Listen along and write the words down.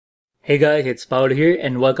Hey guys, it's Paul here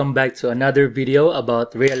and welcome back to another video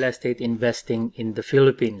about real estate investing in the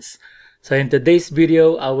Philippines. So in today's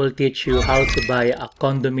video, I will teach you how to buy a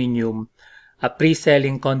condominium, a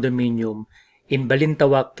pre-selling condominium in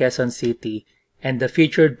Balintawak, Quezon City, and the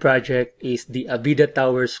featured project is the Avida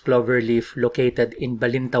Towers Cloverleaf located in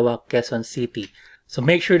Balintawak, Quezon City. So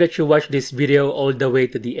make sure that you watch this video all the way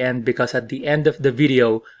to the end because at the end of the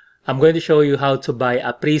video, I'm going to show you how to buy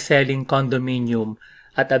a pre-selling condominium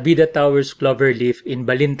at Avida Towers Cloverleaf in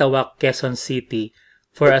Balintawak, Quezon City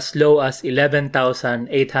for as low as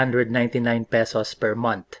 11,899 pesos per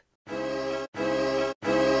month.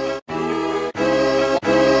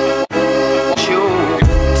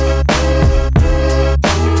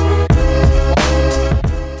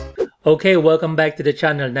 Okay, welcome back to the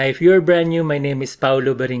channel. Now, if you're brand new, my name is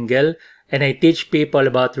Paulo Baringel and I teach people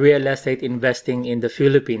about real estate investing in the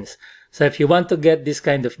Philippines. So if you want to get this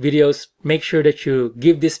kind of videos, make sure that you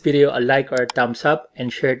give this video a like or a thumbs up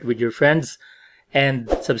and share it with your friends. And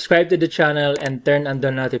subscribe to the channel and turn on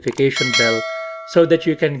the notification bell so that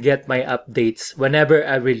you can get my updates whenever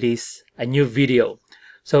I release a new video.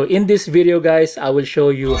 So in this video guys, I will show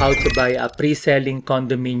you how to buy a pre-selling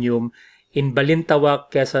condominium in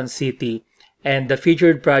Balintawak, Quezon City. And the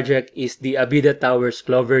featured project is the Avida Towers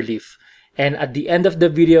Cloverleaf. And at the end of the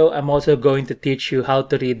video, I'm also going to teach you how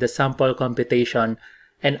to read the sample computation,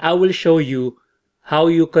 and I will show you how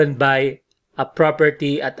you can buy a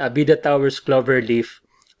property at Avida Towers Cloverleaf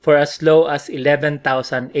for as low as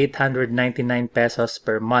 11,899 pesos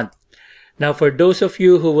per month. Now, for those of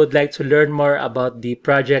you who would like to learn more about the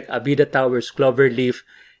project Avida Towers Cloverleaf,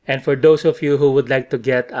 and for those of you who would like to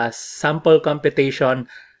get a sample computation,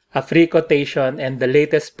 a free quotation, and the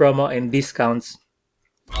latest promo and discounts,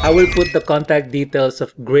 I will put the contact details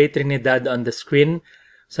of Trinidad on the screen,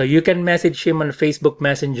 so you can message him on Facebook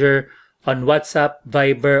Messenger, on WhatsApp,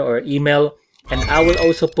 Viber, or email. And I will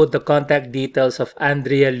also put the contact details of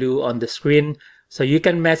Andrea Lu on the screen, so you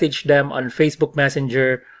can message them on Facebook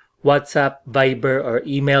Messenger, WhatsApp, Viber, or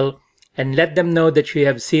email, and let them know that you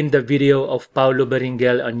have seen the video of Paulo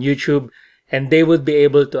Baringel on YouTube, and they would be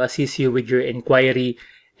able to assist you with your inquiry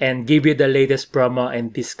and give you the latest promo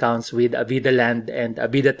and discounts with Avida Land and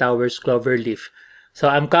Avida Towers Cloverleaf. So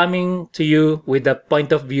I'm coming to you with the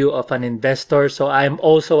point of view of an investor. So I'm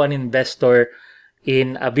also an investor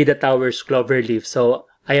in Avida Towers Cloverleaf. So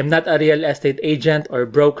I am not a real estate agent or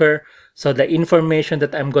broker. So the information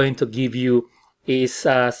that I'm going to give you is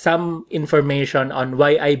some information on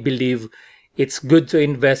why I believe it's good to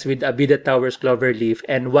invest with Avida Towers Cloverleaf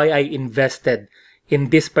and why I invested in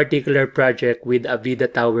this particular project with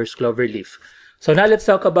Avida Towers Cloverleaf. So now let's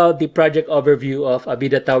talk about the project overview of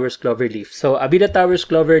Avida Towers Cloverleaf. So Avida Towers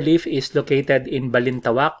Cloverleaf is located in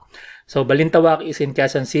Balintawak. So Balintawak is in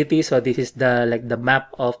Quezon City. So this is the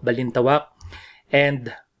map of Balintawak.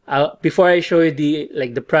 And before I show you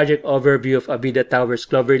the project overview of Avida Towers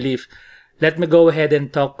Cloverleaf, let me go ahead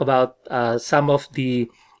and talk about some of the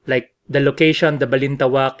location, the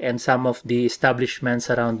Balintawak, and some of the establishments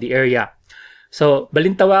around the area. So,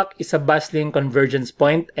 Balintawak is a bustling convergence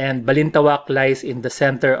point, and Balintawak lies in the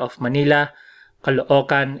center of Manila,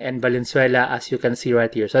 Caloocan, and Valenzuela, as you can see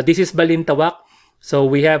right here. So, this is Balintawak. So,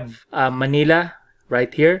 we have Manila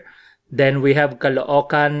right here. Then, we have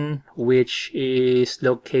Caloocan, which is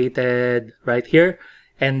located right here.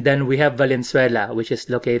 And then, we have Valenzuela, which is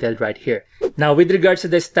located right here. Now, with regards to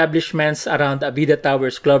the establishments around Avida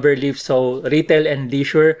Towers Cloverleaf, so retail and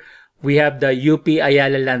leisure, we have the UP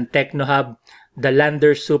Ayala Land Techno Hub, the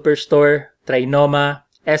Landers Superstore, Trinoma,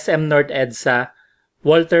 SM North EDSA,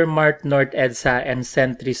 Walter Mart North EDSA, and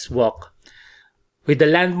Sentry's Walk. With the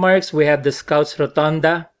landmarks, we have the Scouts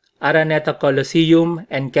Rotonda, Araneta Coliseum,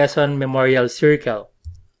 and Quezon Memorial Circle.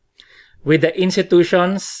 With the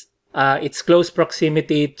institutions, its close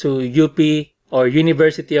proximity to UP or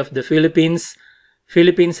University of the Philippines,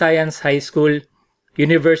 Philippine Science High School,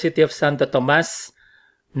 University of Santo Tomas,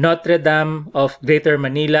 Notre Dame of Greater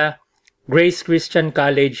Manila, Grace Christian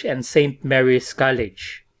College, and St. Mary's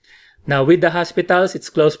College. Now, with the hospitals,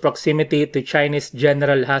 its close proximity to Chinese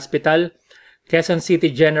General Hospital, Quezon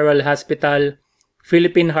City General Hospital,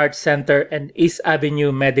 Philippine Heart Center, and East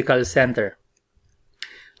Avenue Medical Center.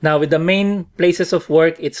 Now, with the main places of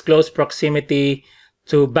work, its close proximity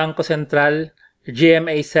to Bangko Sentral,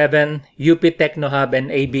 GMA 7, UP Techno Hub,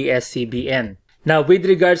 and ABS-CBN. Now, with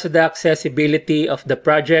regards to the accessibility of the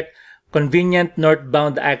project, convenient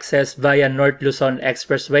northbound access via North Luzon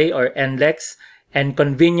Expressway or NLEX, and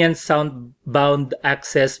convenient southbound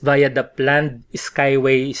access via the planned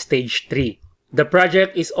Skyway Stage 3. The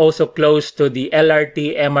project is also close to the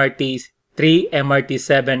LRT MRT 3 MRT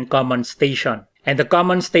 7 common station. And the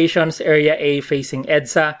common stations, Area A facing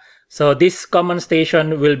EDSA. So this common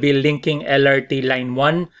station will be linking LRT Line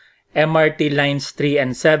 1, MRT Lines 3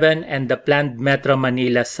 and 7, and the planned Metro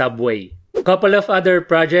Manila subway. A couple of other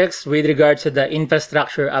projects with regards to the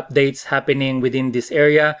infrastructure updates happening within this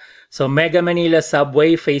area. So Mega Manila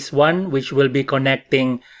Subway Phase 1, which will be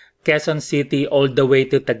connecting Quezon City all the way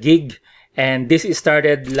to Taguig. And this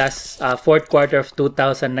started last fourth quarter of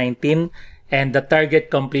 2019. And the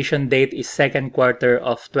target completion date is second quarter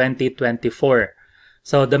of 2024.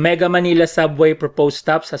 So the Mega Manila Subway proposed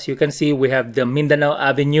stops, as you can see, we have the Mindanao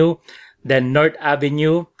Avenue, then North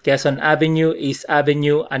Avenue, Quezon Avenue, East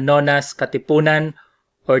Avenue, Anonas, Katipunan,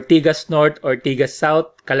 Ortigas North, Ortigas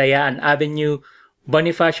South, Kalayaan Avenue,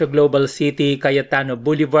 Bonifacio Global City, Cayetano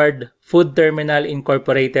Boulevard, Food Terminal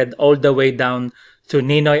Incorporated, all the way down to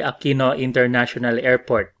Ninoy Aquino International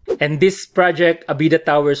Airport. And this project, Avida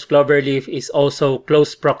Towers Cloverleaf, is also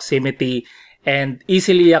close proximity and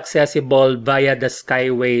easily accessible via the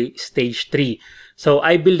Skyway Stage 3. So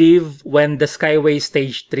I believe when the Skyway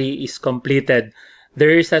Stage 3 is completed,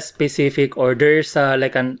 there is a specific, or there's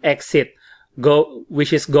like an exit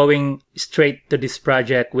which is going straight to this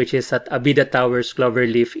project, which is at Avida Towers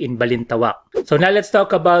Cloverleaf in Balintawak. So now let's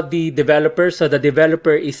talk about the developer. So the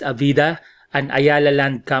developer is Avida, an Ayala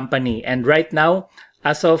land company. And right now,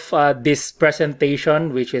 as of this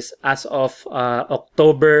presentation, which is as of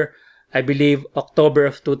October, I believe October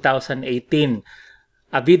of 2018,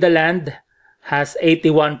 Avida Land has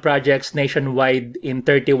 81 projects nationwide in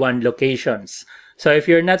 31 locations. So if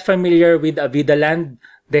you're not familiar with Avida Land,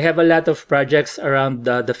 they have a lot of projects around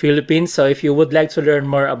the Philippines. So if you would like to learn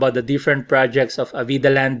more about the different projects of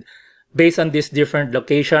Avida Land based on these different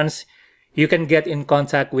locations, you can get in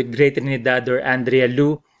contact with Great Trinidad or Andrea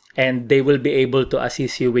Lu, and they will be able to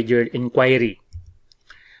assist you with your inquiry.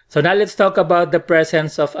 So now let's talk about the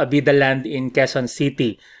presence of Avida Land in Quezon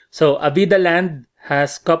City. So Avida Land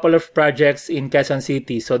has a couple of projects in Quezon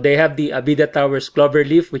City. So they have the Avida Towers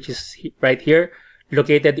Cloverleaf, which is right here,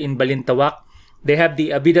 located in Balintawak. They have the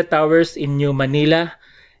Avida Towers in New Manila.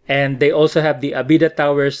 And they also have the Avida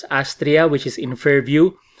Towers Astrea, which is in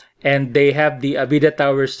Fairview. And they have the Avida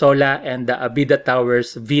Towers Sola and the Avida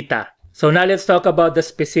Towers Vita. So now let's talk about the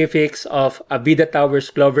specifics of Avida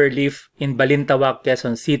Towers Cloverleaf in Balintawak,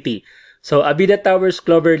 Quezon City. So Avida Towers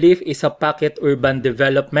Cloverleaf is a pocket urban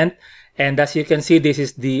development. And as you can see, this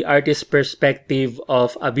is the artist's perspective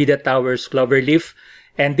of Avida Towers Cloverleaf.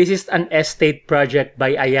 And this is an estate project by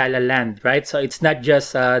Ayala Land, right? So it's not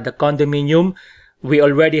just the condominium. We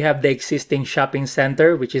already have the existing shopping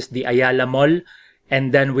center, which is the Ayala Mall.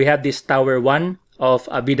 And then we have this Tower 1 of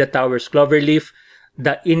Avida Towers Cloverleaf,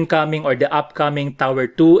 the incoming or the upcoming Tower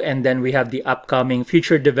 2, and then we have the upcoming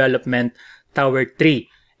future development Tower 3.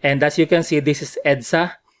 And as you can see, this is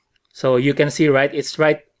EDSA. So you can see, right, it's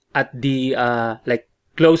right at the like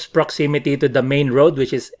close proximity to the main road,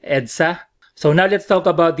 which is EDSA. So now let's talk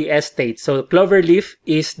about the estate. So Cloverleaf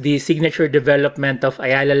is the signature development of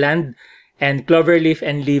Ayala Land, and Cloverleaf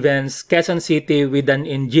enlivens Quezon City with an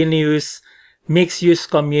ingenious mixed-use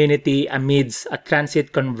community amidst a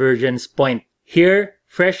transit convergence point. Here,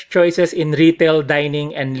 fresh choices in retail,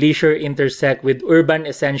 dining, and leisure intersect with urban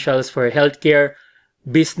essentials for healthcare,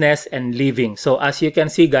 business, and living. So as you can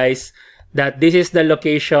see, guys, that this is the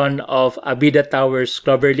location of Avida Towers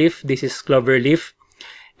Cloverleaf. This is Cloverleaf.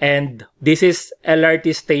 And this is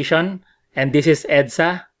LRT station. And this is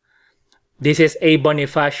EDSA. This is A.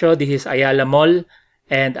 Bonifacio. This is Ayala Mall.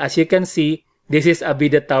 And as you can see, this is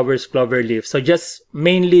Avida Towers Cloverleaf. So just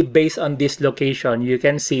mainly based on this location, you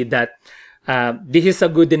can see that this is a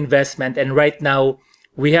good investment. And right now,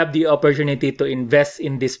 we have the opportunity to invest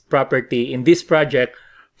in this property, in this project,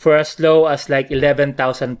 for as low as like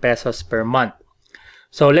 11,000 pesos per month.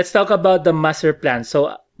 So let's talk about the master plan.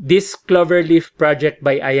 So this Cloverleaf project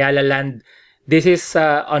by Ayala Land, this is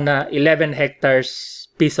on a 11 hectares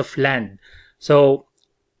piece of land. So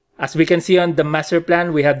as we can see on the master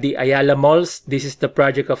plan, we have the Ayala Malls. This is the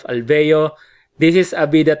project of Alveo. This is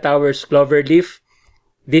Avida Towers Cloverleaf.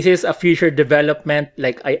 This is a future development,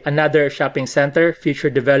 like another shopping center, future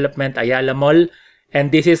development Ayala Mall.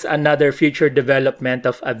 And this is another future development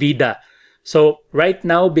of Avida. So right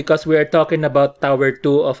now, because we are talking about Tower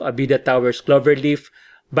 2 of Avida Towers Cloverleaf,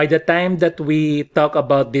 by the time that we talk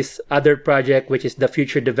about this other project, which is the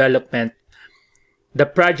future development, the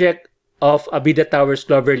project of Avida Towers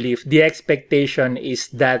Cloverleaf, the expectation is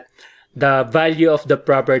that the value of the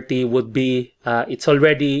property would be, it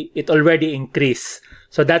already increased.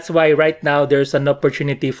 So that's why right now there's an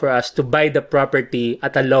opportunity for us to buy the property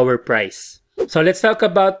at a lower price. So let's talk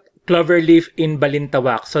about Cloverleaf in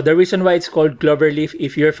Balintawak. So the reason why it's called Cloverleaf,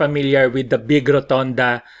 if you're familiar with the big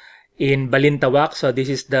rotonda in Balintawak, so this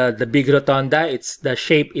is the big rotonda. The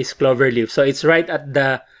shape is Cloverleaf. So it's right at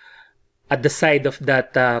the side of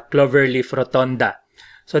that Cloverleaf Rotonda.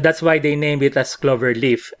 So that's why they named it as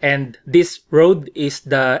Cloverleaf. And this road is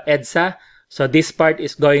the EDSA. So this part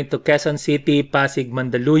is going to Quezon City, Pasig,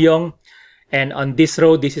 Mandaluyong. And on this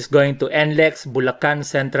road, this is going to NLEX, Bulacan,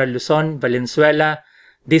 Central Luzon, Valenzuela.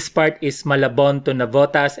 This part is Malabon to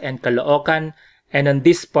Navotas and Caloocan. And on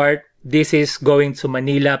this part, this is going to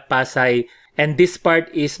Manila, Pasay. And this part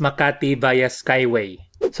is Makati via Skyway.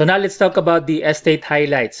 So now let's talk about the estate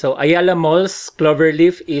highlights. So Ayala Mall's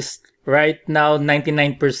Cloverleaf is right now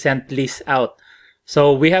 99% leased out.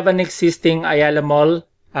 So we have an existing Ayala Mall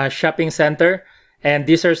shopping center, and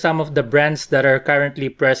these are some of the brands that are currently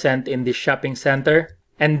present in this shopping center.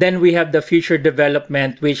 And then we have the future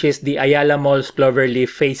development, which is the Ayala Mall's Cloverleaf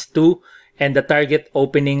Phase 2, and the target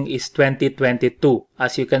opening is 2022,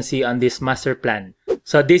 as you can see on this master plan.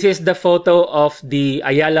 So this is the photo of the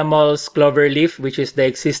Ayala Mall's Cloverleaf, which is the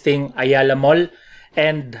existing Ayala Mall.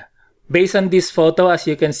 And based on this photo, as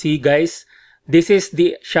you can see, guys, this is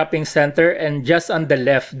the shopping center, and just on the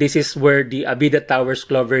left, this is where the Avida Towers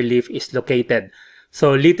Cloverleaf is located.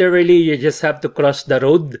 So literally, you just have to cross the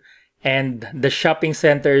road, and the shopping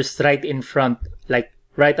center is right in front, like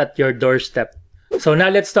right at your doorstep. So now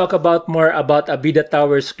let's talk more about Avida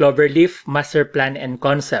Towers Cloverleaf master plan and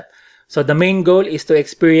concept. So the main goal is to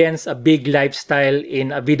experience a big lifestyle in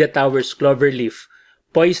Avida Towers Cloverleaf.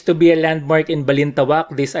 Poised to be a landmark in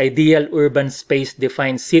Balintawak, this ideal urban space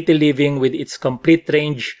defines city living with its complete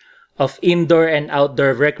range of indoor and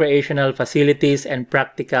outdoor recreational facilities and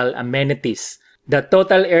practical amenities. The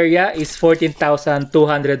total area is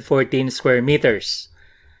 14,214 square meters.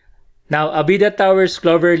 Now, Avida Towers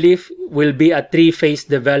Cloverleaf will be a three-phase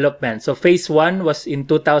development. So phase 1 was in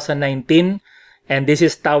 2019, and this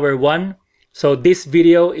is Tower 1. So this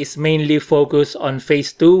video is mainly focused on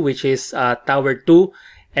phase 2, which is Tower 2,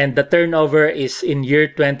 and the turnover is in year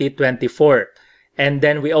 2024. And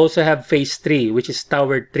then we also have phase 3, which is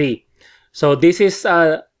Tower 3. So this is,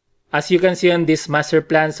 as you can see on this master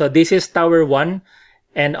plan, so this is Tower 1,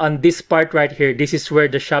 and on this part right here, this is where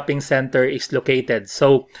the shopping center is located.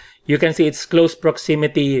 So you can see it's close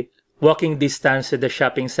proximity, walking distance to the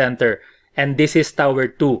shopping center. And this is Tower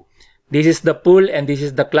 2. This is the pool, and this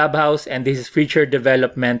is the clubhouse, and this is future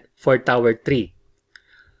development for Tower 3.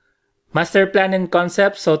 Master plan and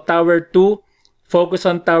concept. So Tower 2, focus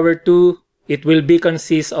on Tower 2. It will be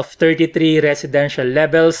consist of 33 residential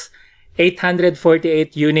levels,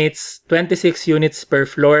 848 units, 26 units per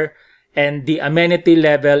floor, and the amenity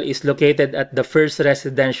level is located at the first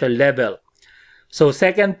residential level. So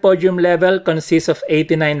second podium level consists of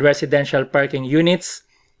 89 residential parking units.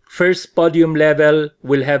 First podium level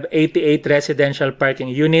will have 88 residential parking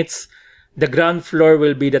units. The ground floor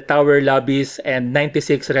will be the tower lobbies and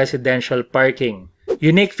 96 residential parking.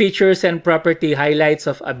 Unique features and property highlights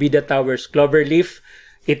of Avida Towers Cloverleaf.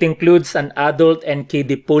 It includes an adult and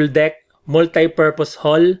kiddie pool deck, multi-purpose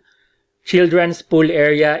hall, children's pool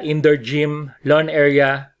area, indoor gym, lawn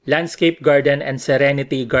area, landscape garden, and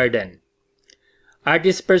serenity garden.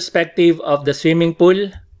 Artist perspective of the swimming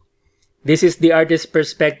pool. This is the artist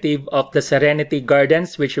perspective of the Serenity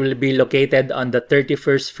Gardens, which will be located on the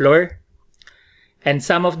 31st floor. And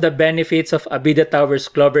some of the benefits of Avida Towers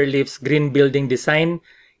Cloverleaf's green building design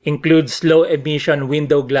includes low emission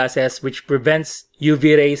window glasses, which prevents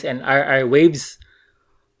UV rays and RR waves.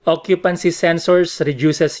 Occupancy sensors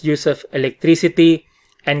reduces use of electricity,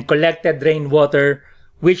 and collected rainwater,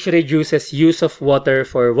 which reduces use of water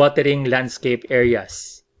for watering landscape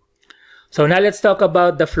areas. So now let's talk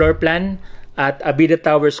about the floor plan at Avida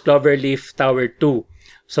Towers Cloverleaf Tower 2.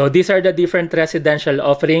 So these are the different residential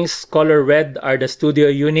offerings. Color red are the studio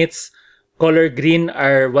units. Color green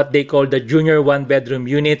are what they call the junior one-bedroom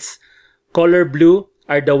units. Color blue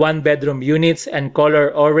are the one-bedroom units, and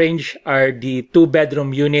color orange are the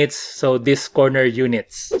two-bedroom units, so these corner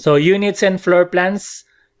units. So units and floor plans,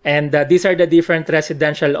 and these are the different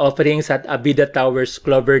residential offerings at Avida Towers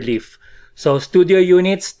Cloverleaf. So studio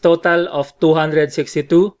units, total of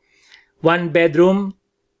 262. One bedroom,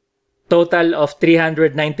 total of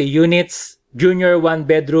 390 units. Junior one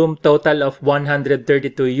bedroom, total of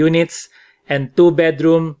 132 units. And two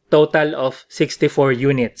bedroom, total of 64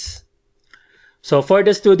 units. So for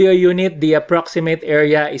the studio unit, the approximate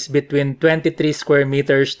area is between 23 square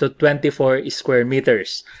meters to 24 square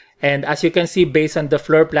meters. And as you can see, based on the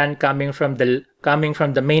floor plan coming from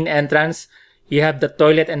the main entrance, you have the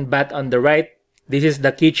toilet and bath on the right. This is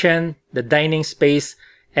the kitchen, the dining space,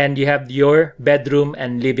 and you have your bedroom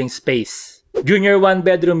and living space. Junior 1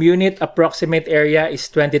 bedroom unit approximate area is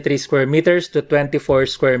 23 square meters to 24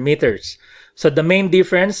 square meters. So the main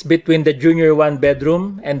difference between the junior 1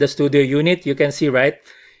 bedroom and the studio unit, you can see, right?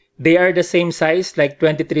 They are the same size, like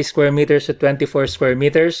 23 square meters to 24 square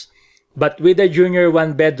meters. But with the junior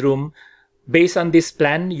 1 bedroom, based on this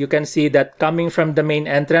plan, you can see that coming from the main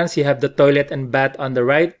entrance, you have the toilet and bath on the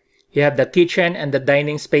right. You have the kitchen and the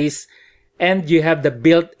dining space, and you have the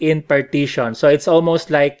built-in partition. So it's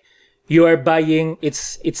almost like you are buying,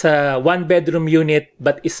 it's a 1 bedroom unit,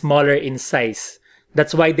 but it's smaller in size.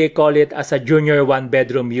 That's why they call it as a junior 1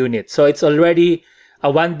 bedroom unit. So it's already a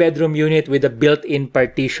 1 bedroom unit with a built-in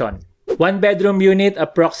partition. 1 bedroom unit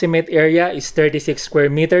approximate area is 36 square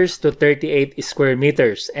meters to 38 square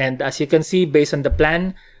meters. And as you can see, based on the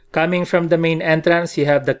plan, coming from the main entrance, you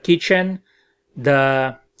have the kitchen,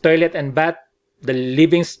 the toilet and bath,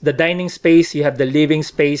 the dining space, you have the living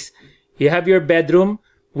space, you have your bedroom,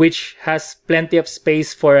 which has plenty of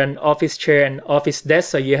space for an office chair and office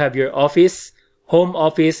desk. So you have your office, home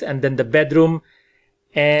office, and then the bedroom.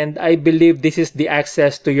 And I believe this is the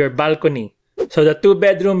access to your balcony. So the 2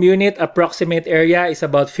 bedroom unit approximate area is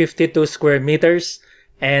about 52 square meters.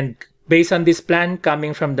 And based on this plan,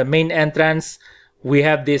 coming from the main entrance, we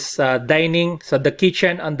have this dining. So the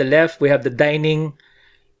kitchen on the left, we have the dining,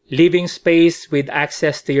 living space with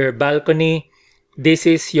access to your balcony. This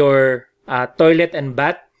is your toilet and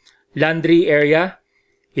bath, laundry area.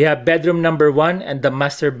 You have bedroom number 1 and the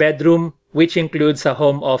master bedroom, which includes a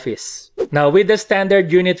home office. Now with the standard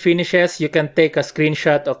unit finishes, you can take a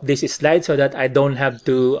screenshot of this slide so that I don't have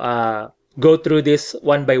to go through this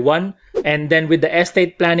one by one. And then with the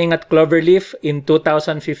estate planning at Cloverleaf in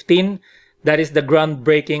 2015, that is the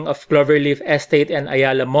groundbreaking of Cloverleaf Estate and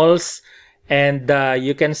Ayala Malls. And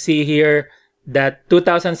you can see here that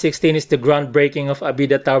 2016 is the groundbreaking of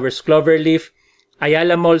Avida Towers Cloverleaf.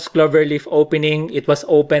 Ayala Malls Cloverleaf opening, it was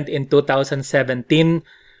opened in 2017.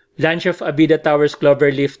 Launch of Avida Towers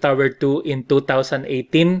Cloverleaf Tower 2 in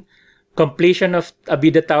 2018. Completion of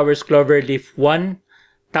Avida Towers Cloverleaf 1,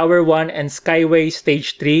 Tower 1 and Skyway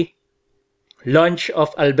Stage 3. Launch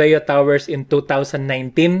of Albeo Towers in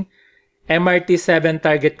 2019. MRT 7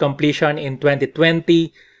 target completion in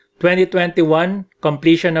 2020. 2021,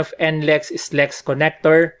 completion of NLEX/SLEX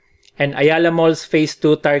connector. And Ayala Malls Phase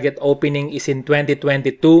 2 target opening is in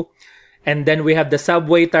 2022. And then we have the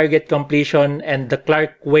subway target completion and the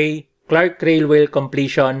Clark Railway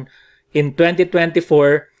completion in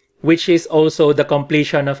 2024, which is also the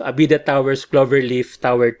completion of Avida Towers Cloverleaf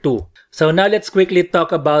Tower 2. So now let's quickly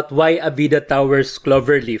talk about why Avida Towers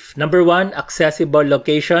Cloverleaf. Number 1, accessible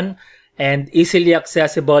location and easily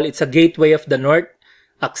accessible. It's a gateway of the north,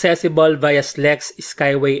 accessible via SLEX,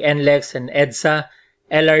 Skyway, NLEX, and EDSA,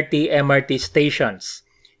 LRT, MRT stations.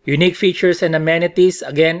 Unique features and amenities.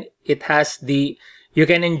 Again, it has you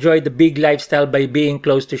can enjoy the big lifestyle by being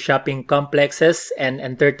close to shopping complexes and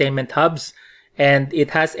entertainment hubs. And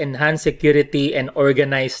it has enhanced security and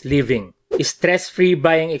organized living. Stress-free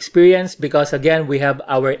buying experience because again, we have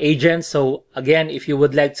our agents. So again, if you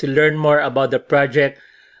would like to learn more about the project,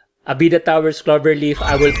 Avida Towers Cloverleaf,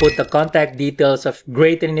 I will put the contact details of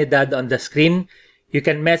Great Trinidad on the screen. You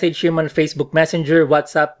can message him on Facebook Messenger,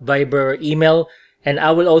 WhatsApp, Viber, or email. And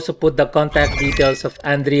I will also put the contact details of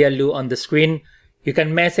Andrea Lu on the screen. You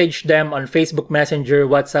can message them on Facebook Messenger,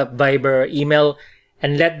 WhatsApp, Viber, or email,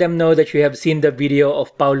 and let them know that you have seen the video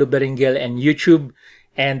of Paulo Beringel and YouTube,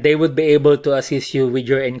 and they would be able to assist you with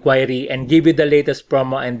your inquiry and give you the latest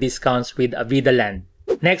promo and discounts with Avida Land.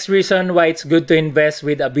 Next reason why it's good to invest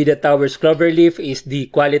with Avida Towers Cloverleaf is the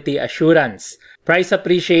quality assurance. Price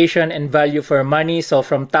appreciation and value for money. So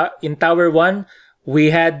from in Tower 1,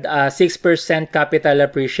 we had 6% capital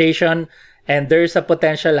appreciation, and there's a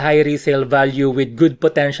potential high resale value with good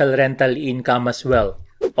potential rental income as well.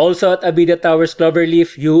 Also at Avida Towers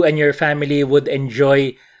Cloverleaf, you and your family would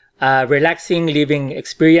enjoy a relaxing living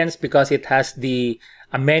experience because it has the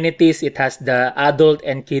amenities, it has the adult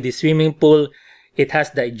and kiddie swimming pool, it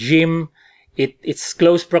has the gym, it's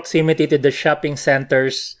close proximity to the shopping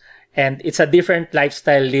centers, and it's a different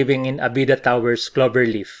lifestyle living in Avida Towers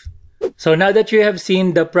Cloverleaf. So now that you have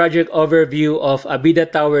seen the project overview of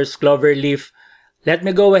Avida Towers Cloverleaf, let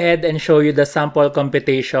me go ahead and show you the sample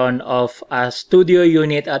computation of a studio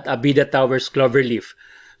unit at Avida Towers Cloverleaf.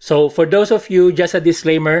 So for those of you, just a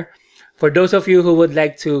disclaimer, for those of you who would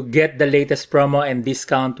like to get the latest promo and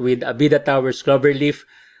discount with Avida Towers Cloverleaf,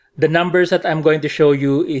 the numbers that I'm going to show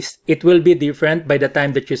you it will be different by the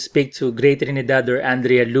time that you speak to Great Trinidad or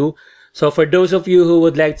Andrea Lu. So for those of you who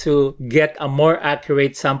would like to get a more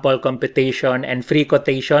accurate sample computation and free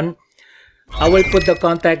quotation, I will put the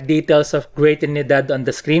contact details of Great Trinidad on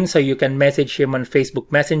the screen so you can message him on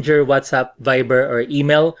Facebook Messenger, WhatsApp, Viber, or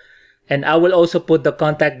email. And I will also put the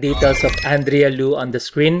contact details of Andrea Lu on the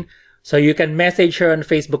screen so you can message her on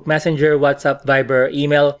Facebook Messenger, WhatsApp, Viber, or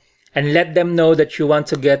email, and let them know that you want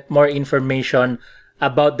to get more information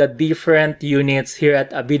about the different units here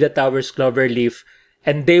at Avida Towers Cloverleaf,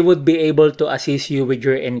 and they would be able to assist you with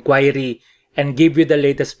your inquiry and give you the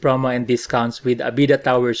latest promo and discounts with Avida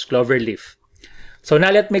Towers Cloverleaf. So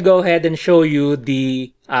now let me go ahead and show you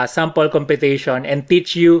the sample computation and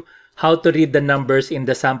teach you how to read the numbers in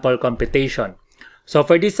the sample computation. So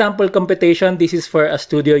for this sample computation, this is for a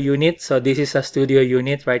studio unit. So this is a studio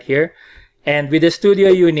unit right here. And with the studio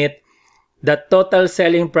unit, the total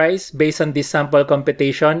selling price based on this sample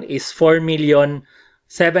computation is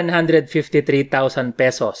 4,753,000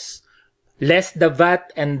 pesos. Less the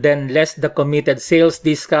VAT and then less the committed sales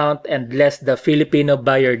discount and less the Filipino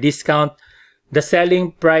buyer discount, the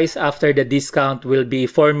selling price after the discount will be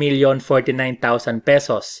 4,049,000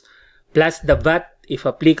 pesos. Plus the VAT, if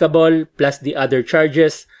applicable, plus the other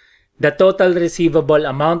charges. The total receivable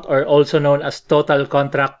amount, or also known as total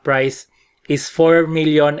contract price, is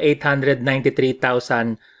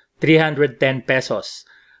 4,893,310 pesos.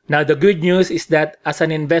 Now, the good news is that as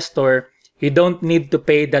an investor, you don't need to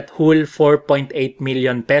pay that whole 4.8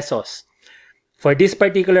 million pesos. For this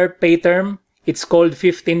particular pay term, it's called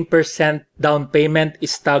 15% down payment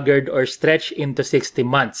is staggered or stretched into 60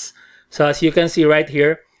 months. So as you can see right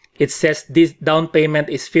here, it says this down payment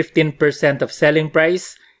is 15% of selling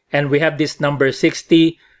price, and we have this number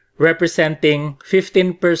 60 representing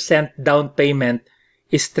 15% down payment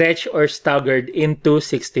is stretched or staggered into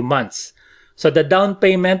 60 months. So the down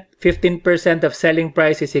payment, 15% of selling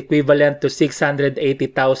price, is equivalent to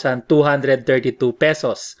 680,232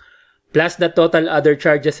 pesos. Plus the total other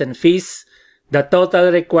charges and fees, the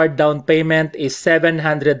total required down payment is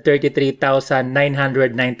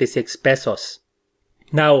 733,996 pesos.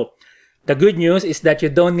 Now, the good news is that you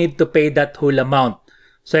don't need to pay that whole amount.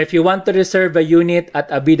 So if you want to reserve a unit at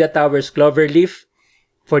Avida Towers Cloverleaf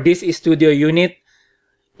for this studio unit,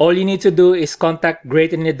 all you need to do is contact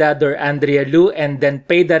Great Trinidad or Andrea Lu and then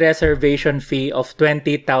pay the reservation fee of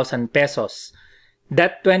 20,000 pesos.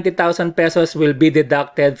 That 20,000 pesos will be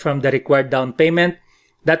deducted from the required down payment.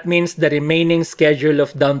 That means the remaining schedule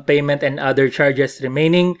of down payment and other charges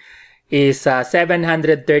remaining is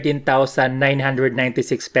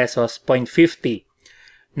 713,996 pesos, 0.50.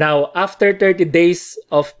 Now, after 30 days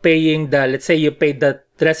of paying the, let's say you paid the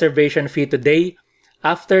reservation fee today,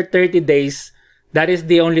 after 30 days, that is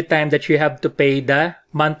the only time that you have to pay the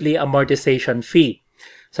monthly amortization fee.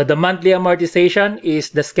 So the monthly amortization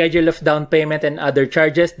is the schedule of down payment and other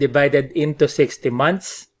charges divided into 60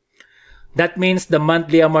 months. That means the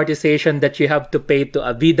monthly amortization that you have to pay to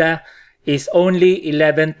Avida is only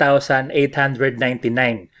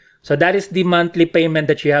 11,899. So that is the monthly payment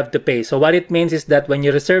that you have to pay. So what it means is that when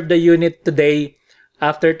you reserve the unit today,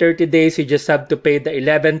 after 30 days, you just have to pay the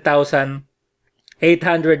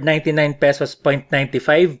 11,899 pesos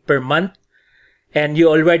 0.95 per month. And you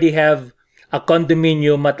already have a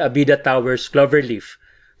condominium at Avida Towers Cloverleaf.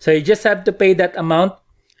 So you just have to pay that amount.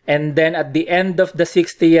 And then at the end of the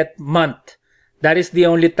 60th month, that is the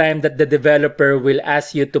only time that the developer will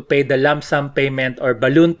ask you to pay the lump sum payment or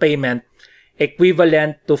balloon payment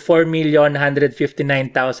equivalent to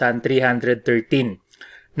 4,159,313.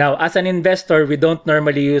 Now, as an investor, we don't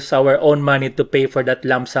normally use our own money to pay for that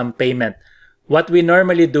lump sum payment. What we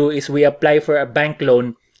normally do is we apply for a bank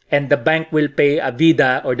loan and the bank will pay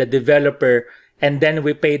Avida or the developer, and then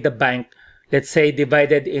we pay the bank, let's say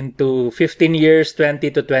divided into 15 years,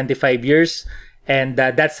 20 to 25 years. And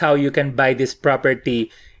that's how you can buy this property.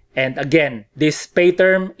 And again, this pay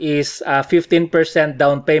term is 15%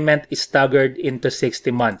 down payment is staggered into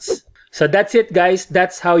 60 months. So that's it, guys.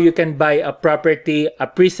 That's how you can buy a property, a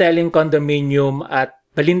pre-selling condominium at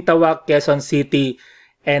Balintawak, Quezon City.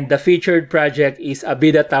 And the featured project is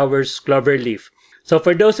Avida Towers Cloverleaf. So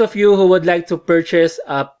for those of you who would like to purchase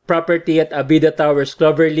a property at Avida Towers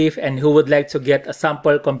Cloverleaf and who would like to get a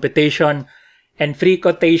sample computation and free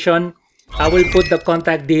quotation, I will put the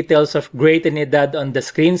contact details of Great Trinidad on the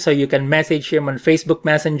screen so you can message him on Facebook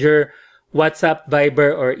Messenger, WhatsApp,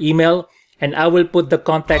 Viber, or email. And I will put the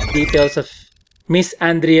contact details of Miss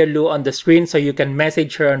Andrea Lu on the screen so you can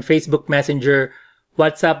message her on Facebook Messenger,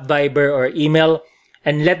 WhatsApp, Viber, or email.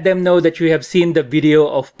 And let them know that you have seen the video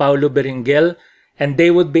of Paulo Beringel, and they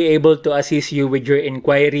would be able to assist you with your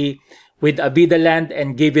inquiry with Avida Land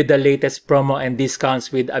and give you the latest promo and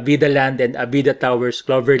discounts with Avida Land and Avida Towers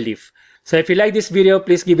Cloverleaf. So if you like this video,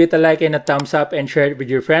 please give it a like and a thumbs up and share it with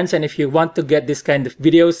your friends. And if you want to get this kind of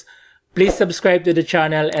videos, Please subscribe to the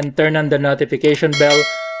channel and turn on the notification bell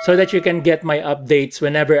so that you can get my updates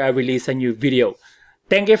whenever I release a new video.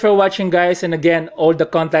 Thank you for watching, guys, and again, all the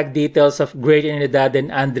contact details of Great Trinidad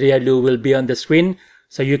and Andrea Lu will be on the screen,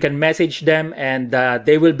 so you can message them and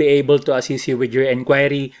they will be able to assist you with your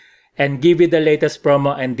inquiry and give you the latest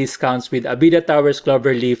promo and discounts with Avida Towers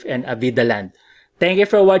Cloverleaf and Avida Land. Thank you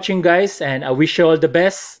for watching, guys, and I wish you all the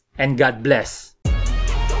best and God bless.